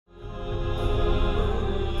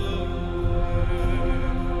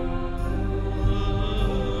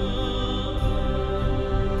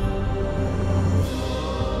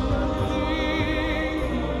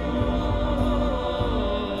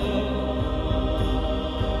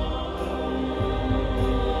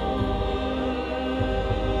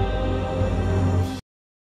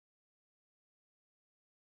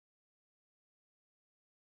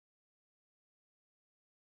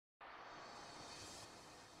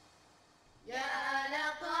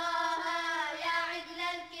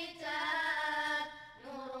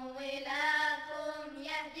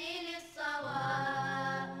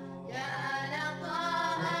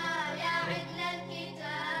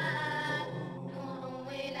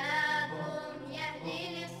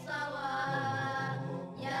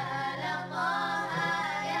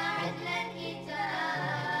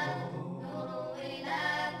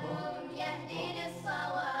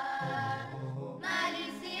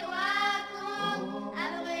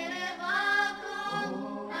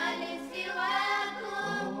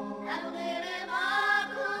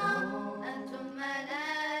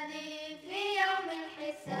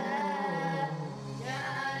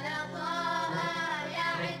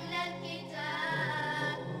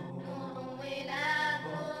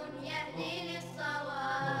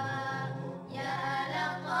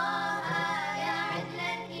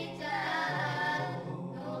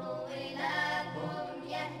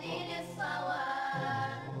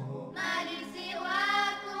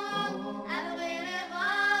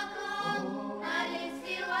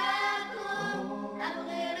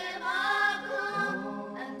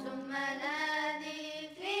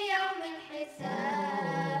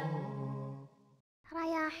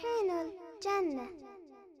الجنة.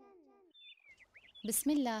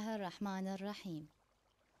 بسم الله الرحمن الرحيم،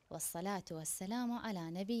 والصلاة والسلام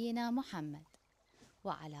على نبينا محمد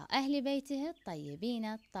وعلى أهل بيته الطيبين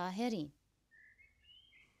الطاهرين،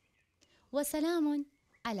 وسلام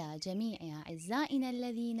على جميع أعزائنا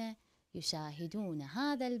الذين يشاهدون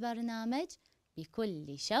هذا البرنامج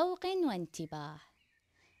بكل شوق وانتباه،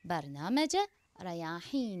 برنامج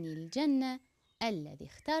رياحين الجنة الذي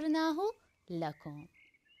اخترناه لكم.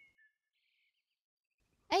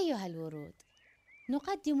 أيها الورود،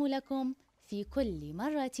 نقدم لكم في كل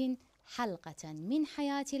مرة حلقة من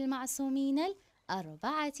حياة المعصومين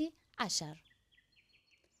 14.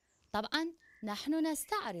 طبعا نحن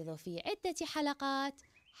نستعرض في عدة حلقات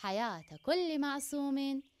حياة كل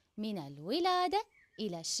معصوم من الولادة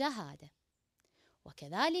إلى الشهادة،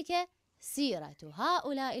 وكذلك سيرة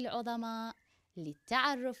هؤلاء العظماء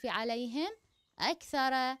للتعرف عليهم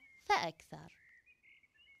أكثر فأكثر،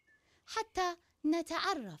 حتى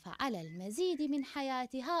نتعرف على المزيد من حياة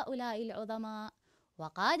هؤلاء العظماء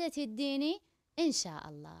وقادة الدين إن شاء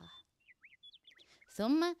الله،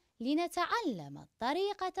 ثم لنتعلم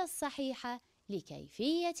الطريقة الصحيحة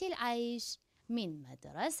لكيفية العيش من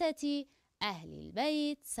مدرسة أهل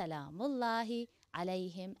البيت سلام الله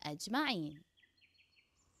عليهم أجمعين.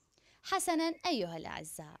 حسناً أيها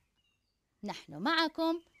الأعزاء، نحن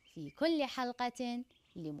معكم في كل حلقة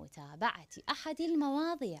لمتابعة أحد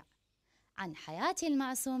المواضيع عن حياة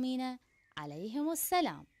المعصومين عليهم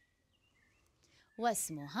السلام،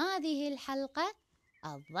 واسم هذه الحلقة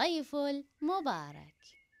الضيف المبارك.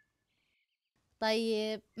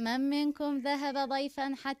 طيب، من منكم ذهب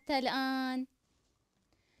ضيفا حتى الآن؟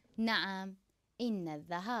 نعم، إن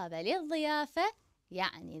الذهاب للضيافة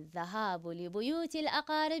يعني الذهاب لبيوت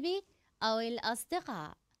الأقارب أو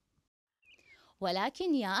الأصدقاء،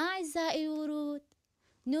 ولكن يا أعزائي الورود،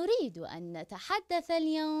 نريد أن نتحدث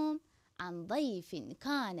اليوم عن ضيف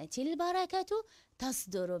كانت البركة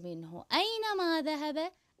تصدر منه أينما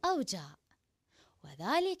ذهب أو جاء،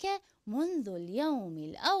 وذلك منذ اليوم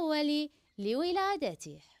الأول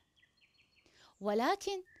لولادته.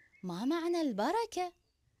 ولكن ما معنى البركة؟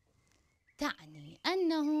 تعني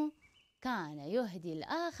أنه كان يهدي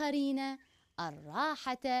الآخرين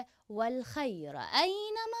الراحة والخير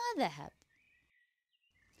أينما ذهب.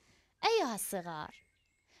 أيها الصغار،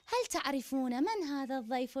 هل تعرفون من هذا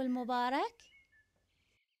الضيف المبارك؟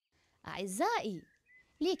 أعزائي،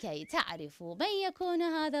 لكي تعرفوا من يكون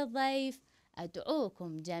هذا الضيف،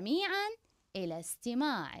 أدعوكم جميعا إلى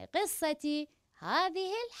استماع قصة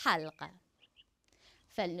هذه الحلقة،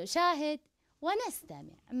 فلنشاهد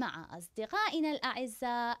ونستمع مع أصدقائنا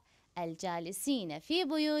الأعزاء الجالسين في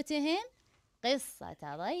بيوتهم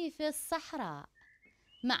قصة ضيف الصحراء،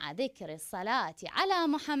 مع ذكر الصلاة على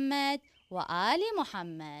محمد وآل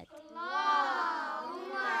محمد.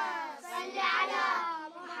 اللهم صل على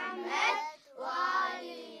محمد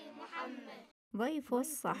وآل محمد. ضيف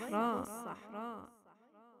الصحراء.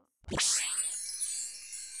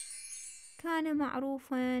 كان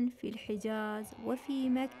معروفا في الحجاز وفي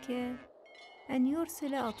مكة أن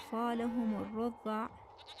يرسل أطفالهم الرضع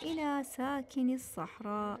إلى ساكن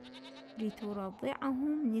الصحراء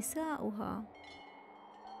لترضعهم نساؤها،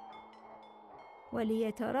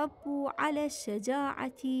 وليتربوا على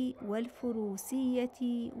الشجاعة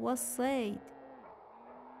والفروسية والصيد.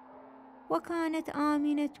 وكانت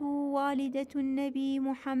آمنة والدة النبي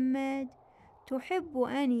محمد تحب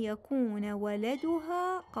أن يكون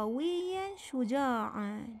ولدها قوياً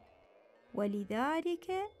شجاعاً،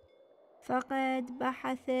 ولذلك فقد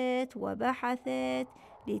بحثت وبحثت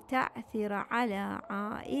لتعثر على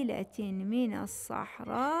عائلة من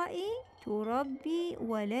الصحراء تربي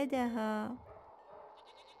ولدها،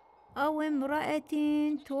 أو امرأة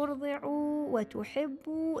ترضع وتحب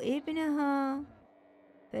ابنها.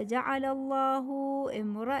 فجعل الله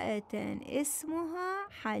امرأة اسمها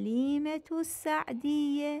حليمة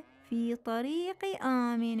السعدية في طريق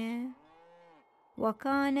آمنة،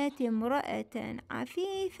 وكانت امرأة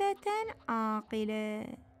عفيفة عاقلة.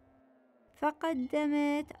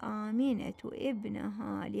 فقدمت آمنة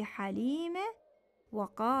ابنها لحليمة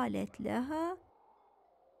وقالت لها: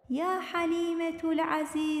 يا حليمة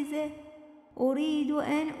العزيزة، أريد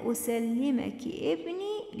أن أسلمك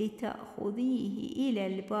ابني لتأخذيه إلى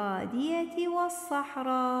البادية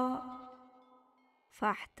والصحراء.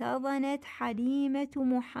 فاحتضنت حليمة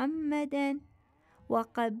محمدًا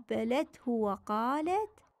وقبلته وقالت: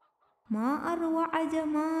 ما أروع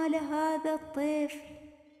جمال هذا الطفل،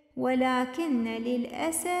 ولكن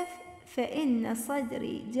للأسف فإن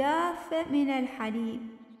صدري جاف من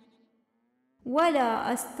الحليب،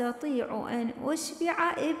 ولا أستطيع أن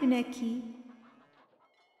أشبع ابنك.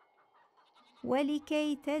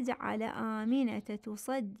 ولكي تجعل آمنة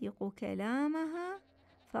تصدق كلامها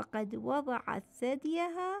فقد وضعت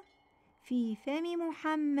ثديها في فم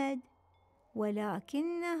محمد،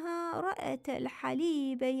 ولكنها رأت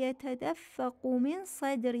الحليب يتدفق من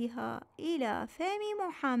صدرها إلى فم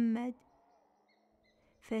محمد،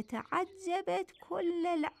 فتعجبت كل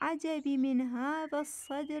العجب من هذا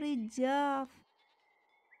الصدر الجاف،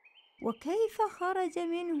 وكيف خرج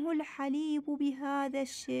منه الحليب بهذا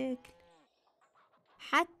الشكل،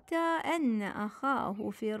 حتى أن أخاه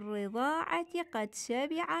في الرضاعة قد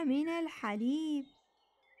شبع من الحليب،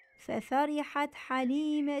 ففرحت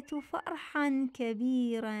حليمة فرحا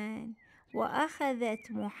كبيرا،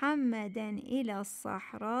 وأخذت محمدا إلى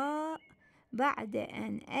الصحراء بعد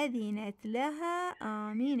أن أذنت لها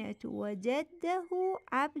آمنة وجده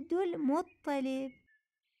عبد المطلب.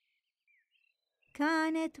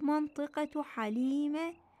 كانت منطقة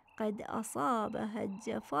حليمة قد أصابها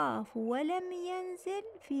الجفاف ولم ينزل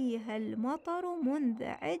فيها المطر منذ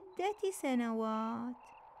عدة سنوات،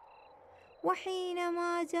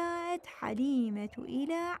 وحينما جاءت حليمة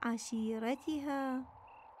إلى عشيرتها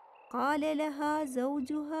قال لها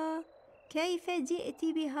زوجها: كيف جئت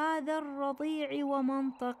بهذا الرضيع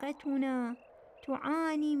ومنطقتنا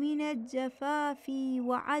تعاني من الجفاف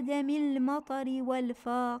وعدم المطر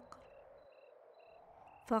والفقر؟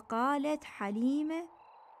 فقالت حليمة: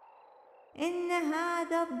 إن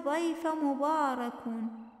هذا الضيف مبارك،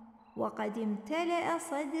 وقد امتلأ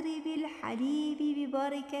صدري بالحليب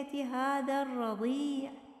ببركة هذا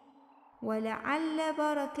الرضيع، ولعل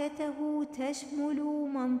بركته تشمل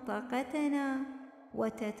منطقتنا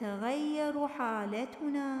وتتغير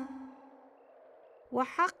حالتنا،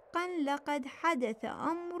 وحقا لقد حدث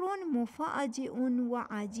أمر مفاجئ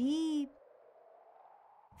وعجيب.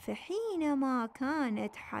 فحينما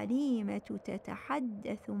كانت حليمة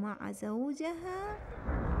تتحدث مع زوجها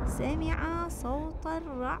سمع صوت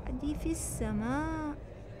الرعد في السماء،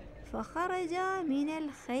 فخرجا من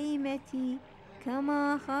الخيمة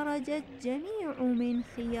كما خرجت جميع من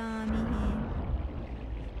خيامهم،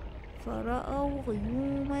 فرأوا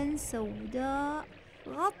غيوما سوداء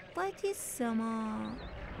غطت السماء،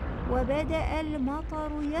 وبدأ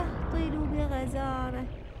المطر يهطل بغزارة.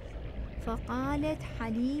 فقالت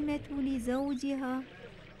حليمة لزوجها: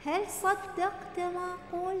 هل صدقت ما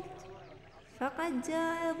قلت؟ فقد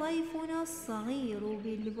جاء ضيفنا الصغير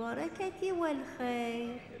بالبركة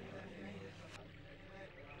والخير.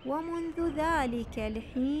 ومنذ ذلك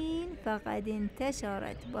الحين فقد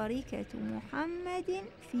انتشرت بركة محمد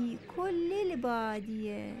في كل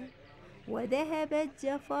البادية، وذهب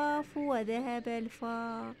الجفاف وذهب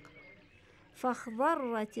الفاق،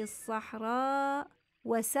 فاخضرت الصحراء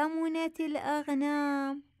وسمنت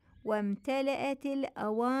الأغنام، وامتلأت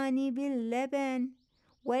الأواني باللبن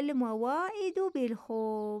والموائد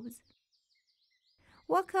بالخبز،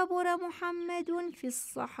 وكبر محمد في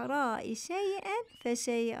الصحراء شيئا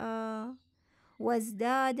فشيئا،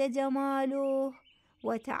 وازداد جماله،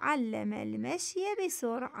 وتعلم المشي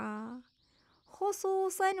بسرعة،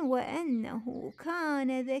 خصوصا وأنه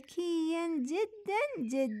كان ذكيا جدا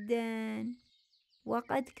جدا،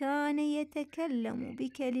 وقد كان يتكلم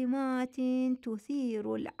بكلمات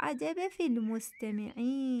تثير العجب في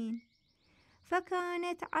المستمعين.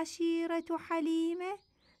 فكانت عشيرة حليمة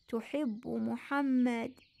تحب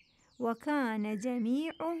محمد، وكان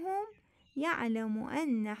جميعهم يعلم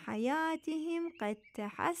أن حياتهم قد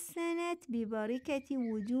تحسنت ببركة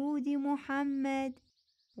وجود محمد،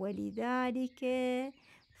 ولذلك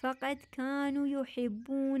فقد كانوا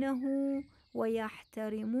يحبونه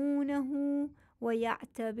ويحترمونه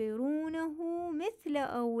ويعتبرونه مثل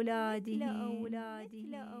أولادهم.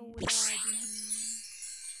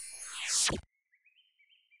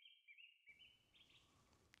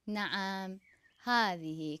 نعم،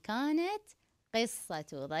 هذه كانت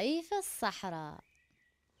قصة ضيف الصحراء.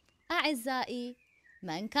 أعزائي،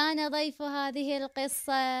 من كان ضيف هذه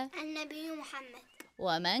القصة؟ النبي محمد.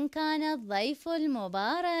 ومن كان الضيف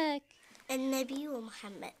المبارك؟ النبي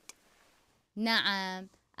محمد. نعم،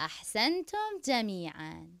 أحسنتم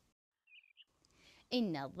جميعا.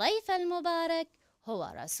 إن الضيف المبارك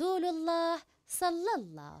هو رسول الله صلى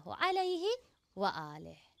الله عليه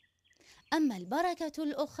وآله. أما البركة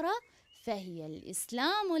الأخرى فهي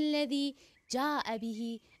الإسلام الذي جاء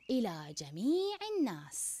به إلى جميع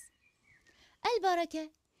الناس. البركة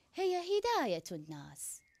هي هداية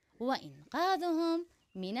الناس وإنقاذهم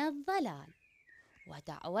من الضلال،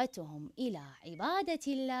 ودعوتهم إلى عبادة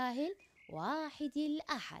الله الواحد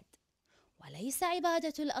الأحد، وليس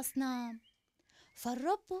عبادة الأصنام.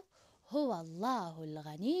 فالرب هو الله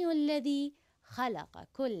الغني الذي خلق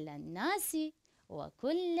كل الناس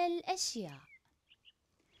وكل الأشياء.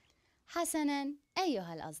 حسناً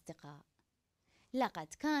أيها الأصدقاء، لقد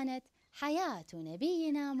كانت حياة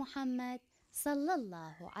نبينا محمد صلى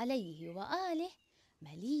الله عليه وآله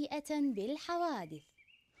مليئة بالحوادث،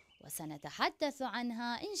 وسنتحدث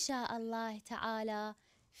عنها إن شاء الله تعالى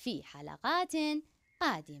في حلقات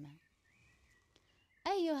قادمة.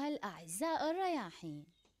 أيها الأعزاء الرياحين،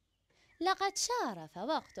 لقد شارف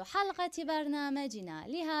وقت حلقة برنامجنا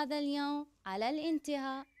لهذا اليوم على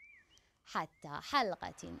الانتهاء. حتى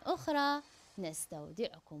حلقة أخرى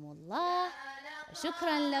نستودعكم الله،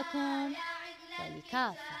 وشكرا لكم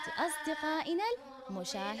ولكافة أصدقائنا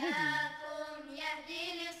المشاهدين.